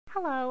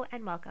Hello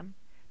and welcome.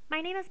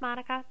 My name is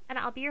Monica and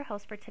I'll be your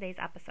host for today's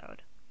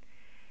episode.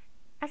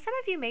 As some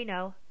of you may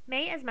know,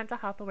 May is Mental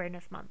Health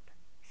Awareness Month.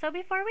 So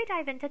before we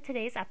dive into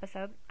today's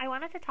episode, I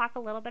wanted to talk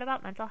a little bit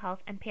about mental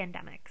health and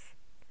pandemics.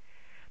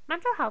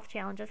 Mental health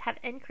challenges have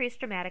increased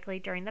dramatically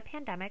during the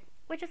pandemic,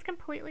 which is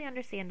completely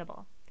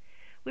understandable.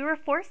 We were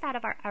forced out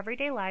of our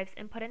everyday lives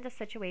and put into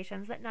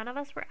situations that none of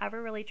us were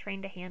ever really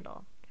trained to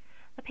handle.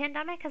 The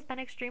pandemic has been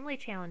an extremely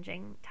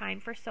challenging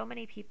time for so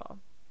many people.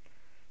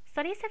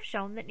 Studies have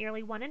shown that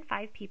nearly 1 in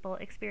 5 people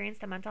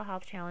experienced a mental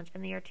health challenge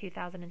in the year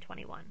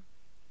 2021.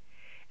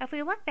 If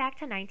we look back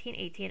to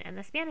 1918 and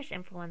the Spanish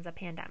influenza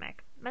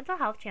pandemic, mental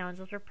health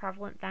challenges were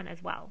prevalent then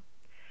as well.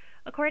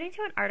 According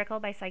to an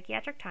article by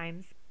Psychiatric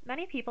Times,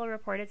 many people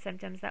reported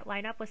symptoms that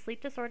line up with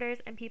sleep disorders,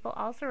 and people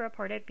also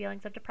reported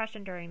feelings of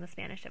depression during the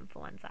Spanish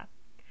influenza.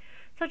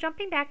 So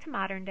jumping back to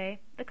modern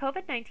day, the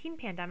COVID-19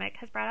 pandemic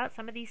has brought out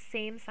some of these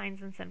same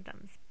signs and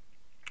symptoms.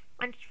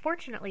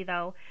 Unfortunately,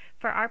 though,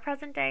 for our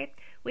present day,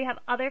 we have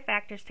other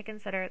factors to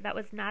consider that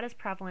was not as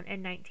prevalent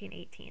in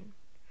 1918.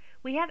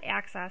 We have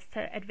access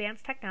to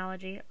advanced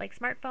technology like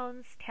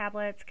smartphones,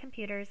 tablets,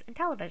 computers, and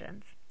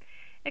televisions.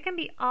 It can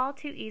be all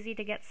too easy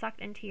to get sucked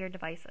into your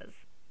devices.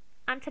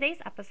 On today's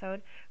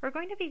episode, we're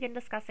going to begin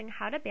discussing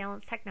how to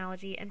balance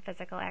technology and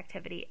physical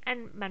activity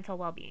and mental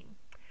well-being.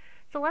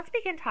 So let's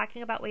begin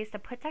talking about ways to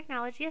put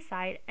technology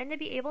aside and to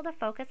be able to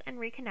focus and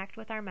reconnect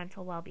with our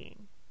mental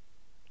well-being.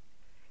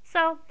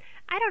 So,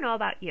 I don't know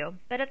about you,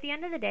 but at the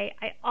end of the day,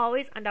 I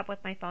always end up with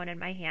my phone in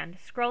my hand,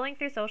 scrolling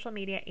through social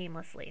media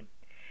aimlessly.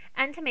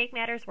 And to make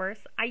matters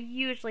worse, I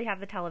usually have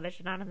the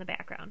television on in the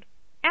background.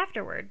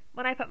 Afterward,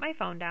 when I put my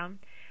phone down,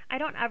 I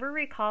don't ever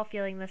recall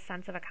feeling this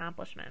sense of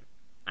accomplishment.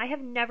 I have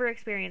never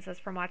experienced this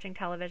from watching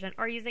television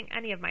or using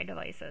any of my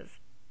devices.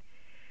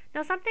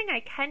 Now, something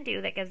I can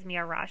do that gives me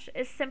a rush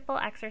is simple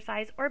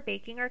exercise or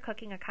baking or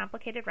cooking a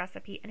complicated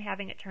recipe and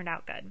having it turn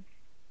out good.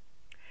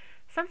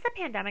 Since the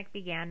pandemic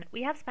began,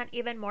 we have spent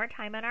even more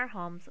time in our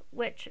homes,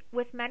 which,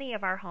 with many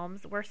of our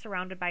homes, we're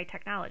surrounded by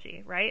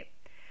technology, right?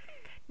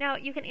 Now,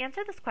 you can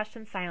answer this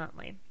question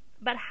silently,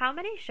 but how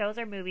many shows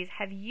or movies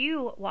have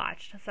you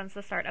watched since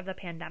the start of the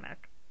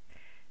pandemic?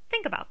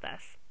 Think about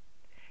this.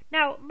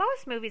 Now,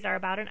 most movies are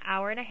about 1.5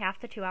 hours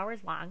to 2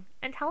 hours long,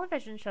 and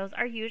television shows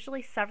are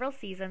usually several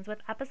seasons with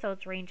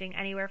episodes ranging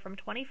anywhere from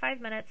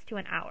 25 minutes to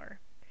an hour.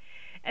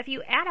 If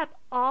you add up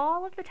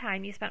all of the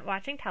time you spent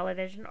watching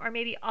television, or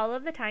maybe all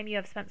of the time you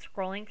have spent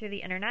scrolling through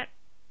the internet,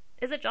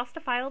 is it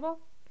justifiable?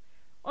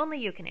 Only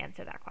you can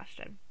answer that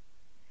question.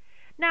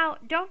 Now,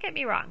 don't get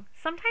me wrong,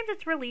 sometimes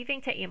it's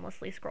relieving to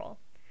aimlessly scroll.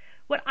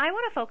 What I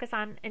want to focus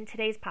on in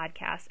today's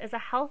podcast is a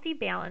healthy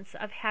balance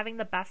of having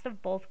the best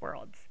of both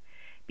worlds,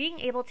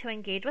 being able to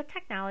engage with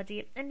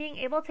technology and being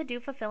able to do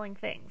fulfilling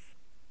things.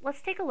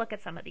 Let's take a look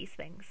at some of these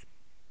things.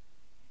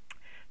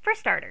 For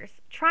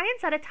starters, try and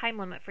set a time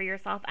limit for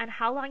yourself on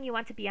how long you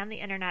want to be on the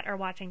internet or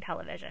watching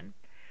television.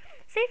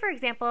 Say, for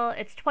example,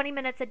 it's 20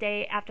 minutes a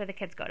day after the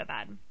kids go to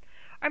bed.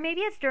 Or maybe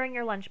it's during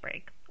your lunch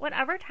break.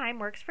 Whatever time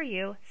works for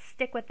you,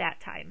 stick with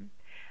that time.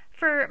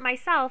 For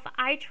myself,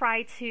 I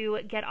try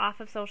to get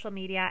off of social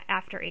media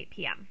after 8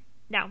 p.m.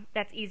 Now,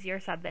 that's easier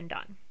said than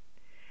done.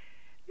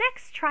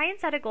 Next, try and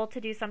set a goal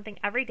to do something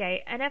every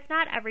day, and if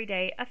not every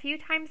day, a few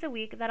times a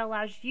week that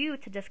allows you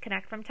to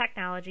disconnect from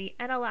technology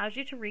and allows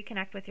you to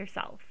reconnect with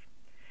yourself.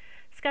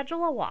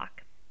 Schedule a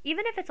walk.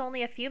 Even if it's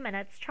only a few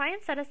minutes, try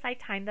and set aside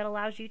time that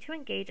allows you to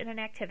engage in an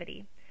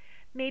activity.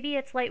 Maybe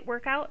it's light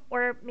workout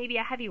or maybe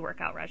a heavy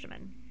workout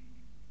regimen.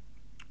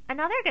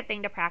 Another good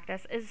thing to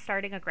practice is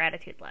starting a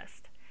gratitude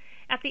list.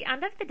 At the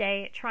end of the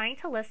day, trying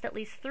to list at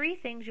least 3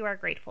 things you are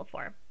grateful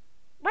for.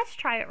 Let's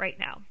try it right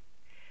now.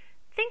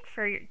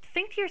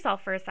 Think to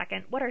yourself for a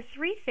second, what are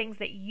 3 things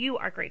that you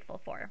are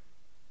grateful for?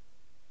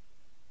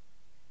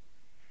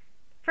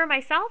 For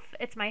myself,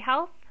 it's my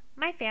health,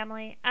 my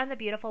family, and the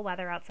beautiful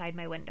weather outside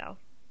my window.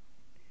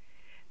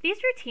 These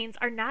routines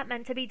are not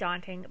meant to be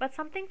daunting, but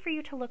something for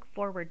you to look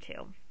forward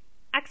to.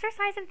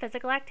 Exercise and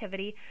physical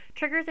activity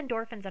triggers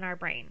endorphins in our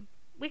brain.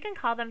 We can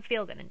call them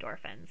feel-good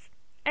endorphins.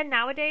 And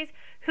nowadays,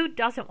 who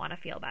doesn't want to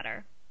feel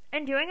better?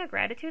 And doing a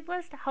gratitude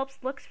list helps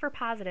look for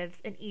positives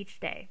in each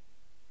day.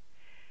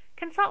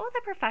 Consult with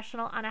a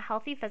professional on a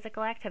healthy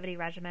physical activity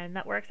regimen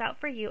that works out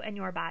for you and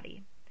your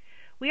body.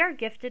 We are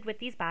gifted with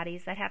these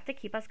bodies that have to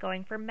keep us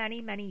going for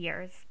many, many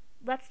years.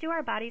 Let's do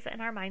our bodies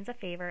and our minds a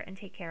favor and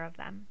take care of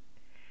them.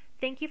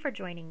 Thank you for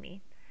joining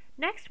me.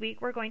 Next week,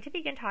 we're going to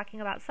begin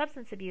talking about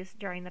substance abuse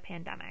during the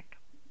pandemic.